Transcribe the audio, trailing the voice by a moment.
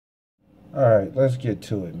All right, let's get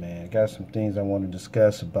to it, man. Got some things I want to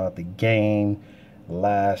discuss about the game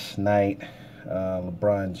last night.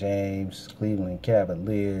 LeBron James, Cleveland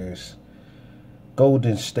Cavaliers,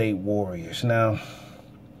 Golden State Warriors. Now,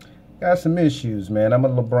 got some issues, man. I'm a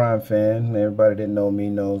LeBron fan. Everybody that know me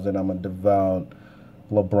knows that I'm a devout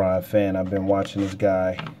LeBron fan. I've been watching this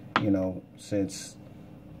guy, since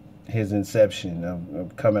his inception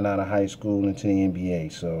of coming out of high school into the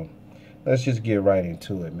NBA. So let's just get right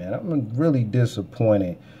into it, man. I'm really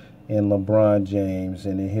disappointed in LeBron James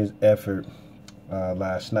and in his effort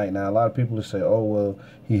last night. Now, a lot of people will say, oh, well,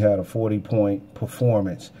 he had a 40-point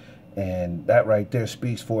performance. And that right there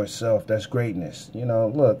speaks for itself. That's greatness.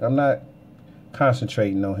 Look, I'm not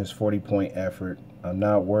concentrating on his 40-point effort. I'm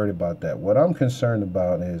not worried about that. What I'm concerned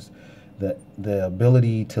about is the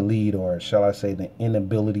ability to lead, or shall I say the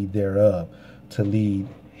inability thereof, to lead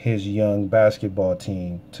his young basketball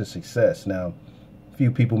team to success. Now, a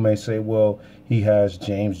few people may say, well, he has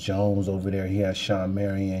James Jones over there, he has Sean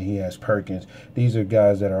Marion, he has Perkins. These are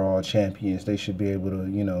guys that are all champions. They should be able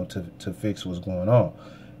to fix what's going on.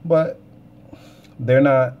 But they're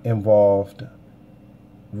not involved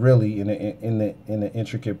really in the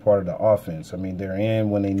intricate part of the offense. I mean, they're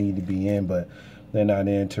in when they need to be in, but they're not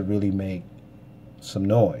in to really make some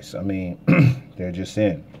noise. I mean, they're just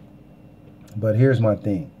in. But here's my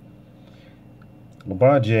thing.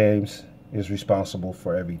 LeBron James is responsible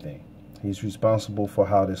for everything. He's responsible for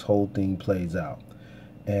how this whole thing plays out.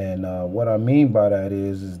 And what I mean by that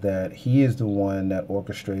is that he is the one that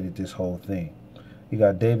orchestrated this whole thing. You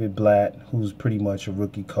got David Blatt, who's pretty much a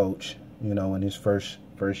rookie coach, in his first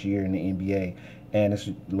year in the NBA. And it's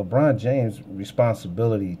LeBron James'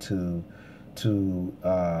 responsibility to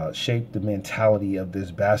shape the mentality of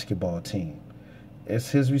this basketball team. It's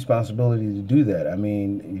his responsibility to do that. I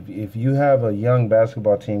mean, if you have a young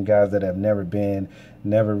basketball team, guys that have never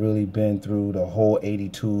really been through the whole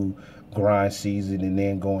 82 grind season and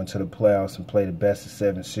then go into the playoffs and play the best of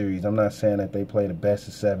 7 series. I'm not saying that they play the best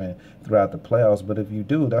of 7 throughout the playoffs, but if you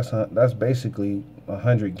do, that's basically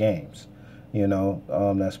 100 games,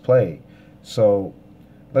 that's played. So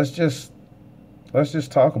let's just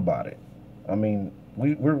talk about it. I mean,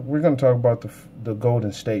 we're going to talk about the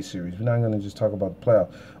Golden State series. We're not going to just talk about the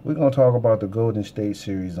playoffs. We're going to talk about the Golden State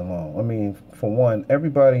series alone. I mean, for one,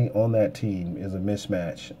 everybody on that team is a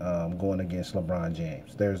mismatch going against LeBron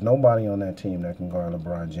James. There's nobody on that team that can guard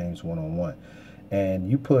LeBron James one-on-one. And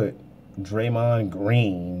you put Draymond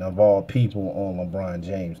Green, of all people, on LeBron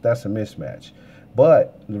James. That's a mismatch.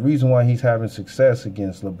 But the reason why he's having success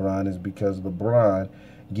against LeBron is because LeBron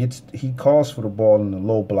he calls for the ball in the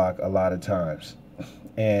low block a lot of times.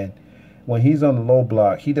 And when he's on the low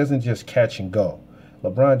block, he doesn't just catch and go.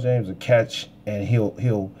 LeBron James will catch and he'll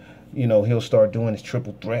start doing his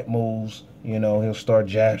triple threat moves. He'll start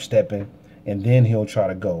jab stepping and then he'll try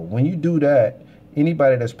to go. When you do that,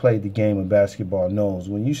 anybody that's played the game of basketball knows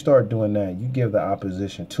when you start doing that, you give the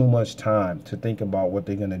opposition too much time to think about what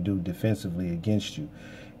they're going to do defensively against you.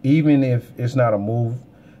 Even if it's not a move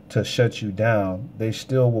to shut you down, they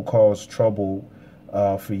still will cause trouble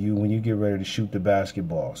for you when you get ready to shoot the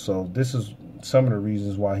basketball. So this is some of the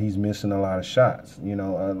reasons why he's missing a lot of shots. A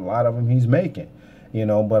lot of them he's making,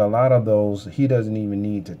 but a lot of those he doesn't even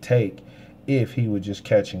need to take if he would just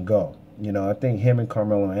catch and go. I think him and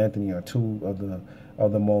Carmelo Anthony are two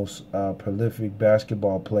of the most prolific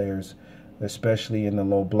basketball players, especially in the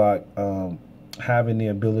low block, having the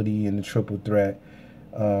ability in the triple threat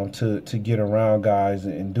to get around guys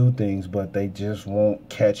and do things, but they just won't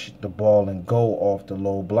catch the ball and go off the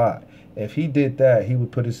low block. If he did that, he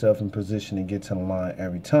would put himself in position and get to the line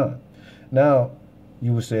every time. Now,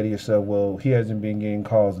 you would say to yourself, well, he hasn't been getting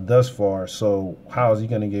calls thus far, so how is he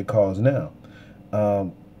going to get calls now?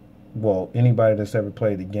 Well, anybody that's ever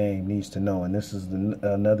played the game needs to know, and this is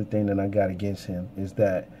another thing that I got against him, is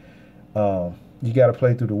that you got to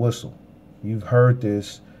play through the whistle. You've heard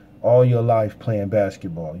this all your life playing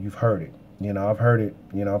basketball. You've heard it. I've heard it.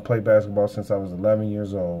 I played basketball since I was 11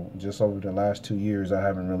 years old. Just over the last 2 years, I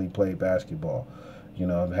haven't really played basketball.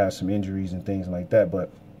 I've had some injuries and things like that.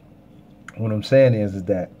 But what I'm saying is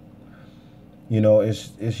that,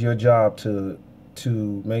 it's your job to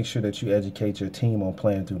make sure that you educate your team on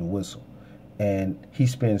playing through the whistle. And he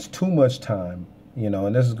spends too much time,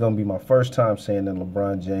 and this is going to be my first time saying that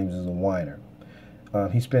LeBron James is a whiner.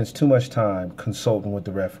 He spends too much time consulting with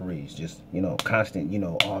the referees, just, constant,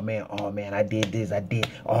 oh man, I did this,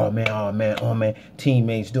 oh man,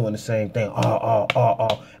 teammates doing the same thing,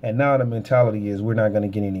 And now the mentality is we're not going to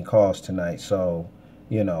get any calls tonight, so,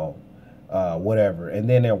 whatever. And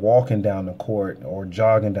then they're walking down the court or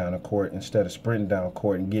jogging down the court instead of sprinting down the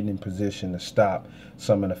court and getting in position to stop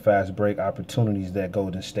some of the fast break opportunities that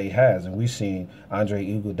Golden State has. And we've seen Andre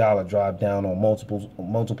Iguodala drive down on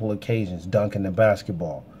multiple occasions, dunking the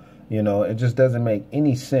basketball. You know, it just doesn't make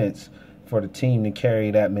any sense for the team to carry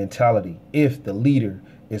that mentality if the leader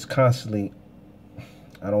is constantly,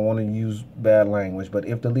 I don't want to use bad language, but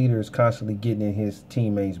if the leader is constantly getting in his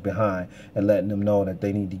teammates behind and letting them know that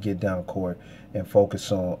they need to get down court and focus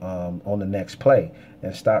on the next play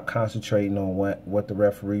and stop concentrating on what the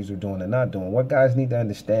referees are doing and not doing. What guys need to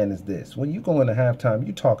understand is this: when you go into halftime,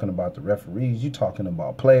 you're talking about the referees, you're talking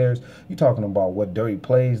about players, you're talking about what dirty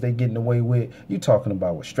plays they getting away with, you're talking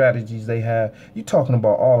about what strategies they have, you're talking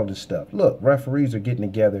about all of this stuff. Look, referees are getting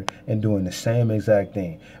together and doing the same exact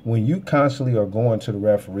thing. When you constantly are going to the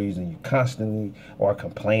referees and you constantly are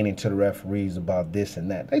complaining to the referees about this and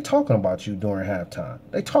that, they talking about you during halftime.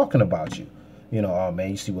 They talking about you. You know, oh,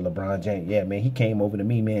 man, you see what LeBron James, yeah, man, he came over to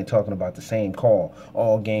me, man, talking about the same call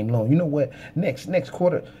all game long. You know what? Next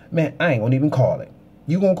quarter, man, I ain't going to even call it.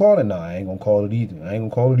 You going to call it? No, I ain't going to call it either. I ain't going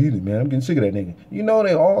to call it either, man. I'm getting sick of that nigga. You know,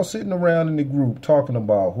 they all sitting around in the group talking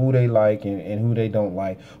about who they like and who they don't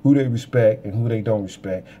like, who they respect and who they don't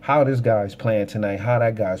respect, how this guy's playing tonight, how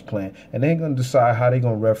that guy's playing. And they're going to decide how they're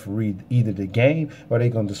going to referee either the game or they're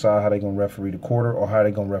going to decide how they're going to referee the quarter or how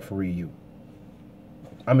they're going to referee you.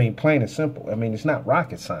 I mean, plain and simple. I mean, it's not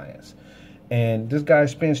rocket science. And this guy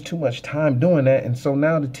spends too much time doing that. And so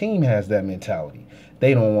now the team has that mentality.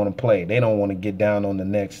 They don't want to play. They don't want to get down on the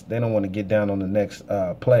next. They don't want to get down on the next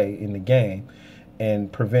play in the game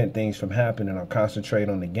and prevent things from happening or concentrate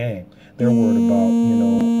on the game. They're worried about, you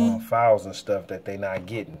know, fouls and stuff that they're not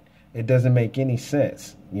getting. It doesn't make any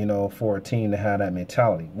sense, you know, for a team to have that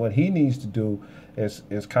mentality. What he needs to do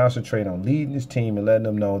is concentrate on leading his team and letting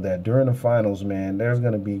them know that during the finals, man, there's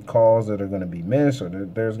going to be calls that are going to be missed, or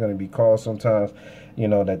there's going to be calls sometimes, you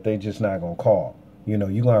know, that they just not going to call. You know,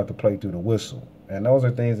 you're going to have to play through the whistle. And those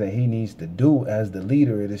are things that he needs to do as the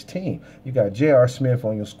leader of this team. You got J.R. Smith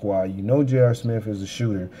on your squad. You know J.R. Smith is a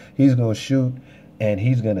shooter. He's going to shoot. And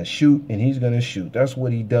he's going to shoot, and he's going to shoot. That's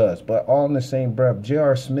what he does. But all in the same breath,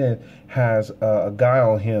 J.R. Smith has a guy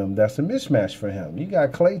on him that's a mismatch for him. You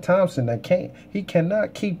got Klay Thompson that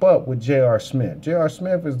cannot keep up with J.R. Smith. J.R.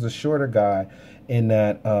 Smith is the shorter guy in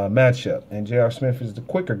that matchup, and J.R. Smith is the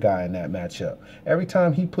quicker guy in that matchup. Every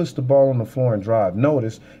time he puts the ball on the floor and drive,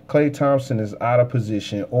 notice Klay Thompson is out of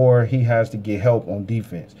position or he has to get help on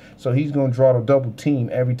defense. So he's going to draw the double team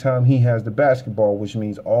every time he has the basketball, which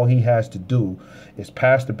means all he has to do is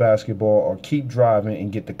pass the basketball or keep driving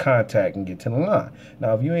and get the contact and get to the line.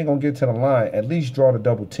 Now, if you ain't going to get to the line, at least draw the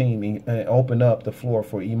double team and open up the floor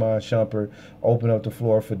for Iman Shumpert, open up the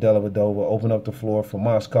floor for Dellavedova, open up the floor for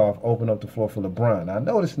Moskov, open up the floor for LeBron. Now, I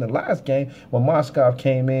noticed in the last game when Moskov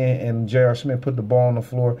came in and J.R. Smith put the ball on the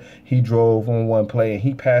floor, he drove on one play and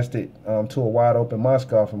he passed it to a wide open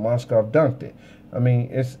Moskov, and Moskov dunked it. I mean,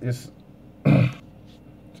 it's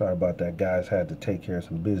sorry about that, guys. Had to take care of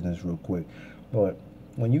some business real quick. But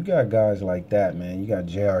when you got guys like that, man, you got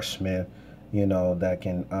J.R. Smith, you know, that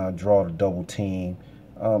can draw the double team.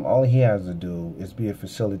 All he has to do is be a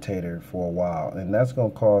facilitator for a while, and that's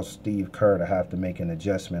going to cause Steve Kerr to have to make an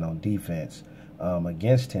adjustment on defense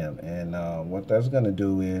against him. And what that's going to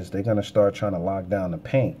do is they're going to start trying to lock down the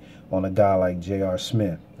paint on a guy like J.R.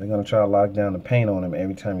 Smith. They're going to try to lock down the paint on him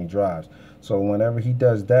every time he drives. So whenever he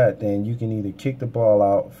does that, then you can either kick the ball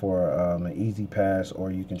out for an easy pass,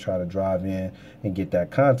 or you can try to drive in and get that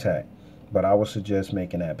contact. But I would suggest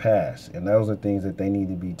making that pass. And those are things that they need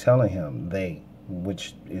to be telling him,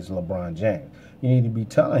 which is LeBron James. You need to be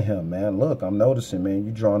telling him, man, look, I'm noticing, man,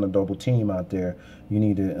 you're drawing a double team out there. You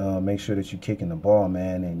need to make sure that you're kicking the ball,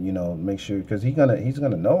 man, and, you know, make sure, because he's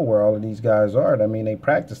gonna know where all of these guys are. I mean, they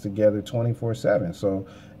practice together 24/7, so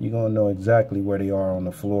you're gonna know exactly where they are on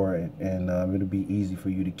the floor, and it'll be easy for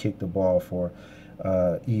you to kick the ball for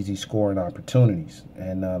easy scoring opportunities.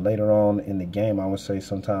 And later on in the game, I would say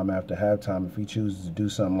sometime after halftime, if he chooses to do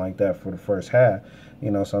something like that for the first half, you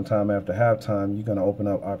know, sometime after halftime, you're going to open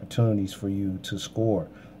up opportunities for you to score.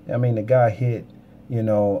 I mean, the guy hit, you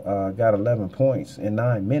know, got 11 points in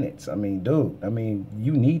 9 minutes. I mean, dude, I mean,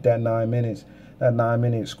 you need that 9 minutes, that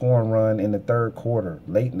 9-minute scoring run in the third quarter,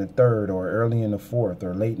 late in the third, or early in the fourth,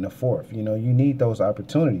 or late in the fourth. You know, you need those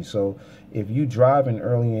opportunities. So if you driving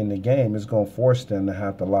early in the game, it's going to force them to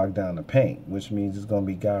have to lock down the paint, which means it's going to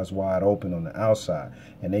be guys wide open on the outside.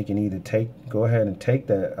 And they can either go ahead and take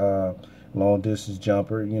that long distance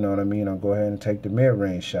jumper, you know what I mean, or go ahead and take the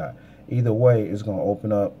mid-range shot. Either way, it's going to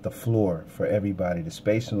open up the floor for everybody. The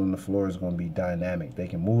spacing on the floor is going to be dynamic. They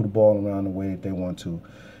can move the ball around the way that they want to.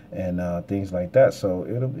 and things like that. So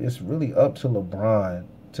it's really up to LeBron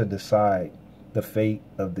to decide the fate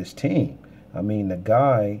of this team. I mean, the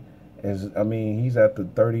guy he's at the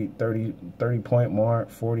 30 point mark,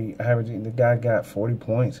 40 averaging. The guy got 40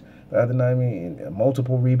 points the other night. I mean,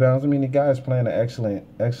 multiple rebounds. I mean, the guy's playing an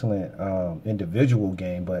excellent individual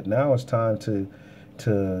game. But now it's time to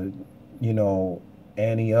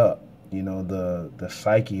ante up, the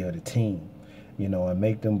psyche of the team, and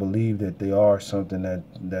make them believe that they are something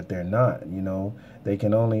that they're not. They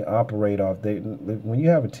can only operate off. When you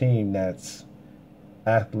have a team that's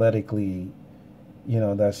athletically,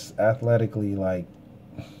 like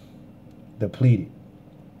depleted.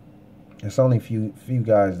 It's only few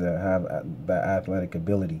guys that have that athletic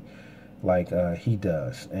ability like he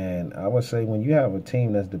does. And I would say when you have a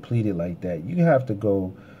team that's depleted like that, you have to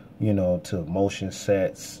go, to motion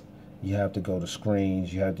sets. You have to go to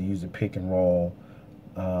screens. You have to use the pick and roll.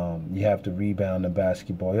 You have to rebound the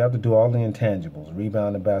basketball. You have to do all the intangibles.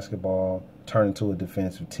 Rebound the basketball, turn into a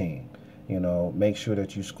defensive team. Make sure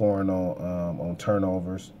that you're scoring on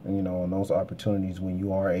turnovers, on those opportunities when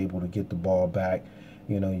you are able to get the ball back.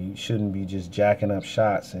 You shouldn't be just jacking up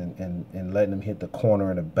shots and letting them hit the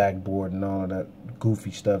corner and the backboard and all of that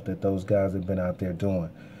goofy stuff that those guys have been out there doing.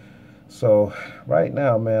 So right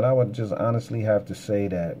now, man, I would just honestly have to say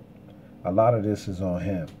that a lot of this is on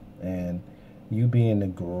him. And you being the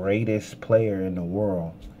greatest player in the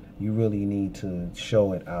world, you really need to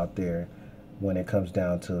show it out there when it comes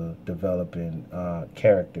down to developing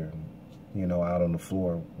character, out on the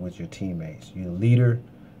floor with your teammates. You're a leader.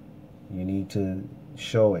 You need to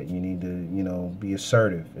show it. You need to, be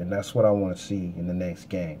assertive. And that's what I want to see in the next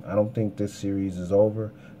game. I don't think this series is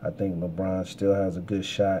over. I think LeBron still has a good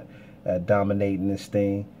shot at dominating this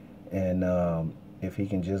thing. And if he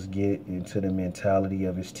can just get into the mentality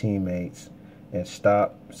of his teammates and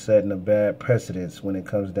stop setting a bad precedence when it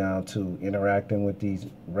comes down to interacting with these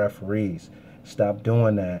referees, stop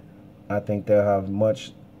doing that, I think they'll have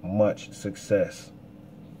much success.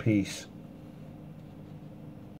 Peace.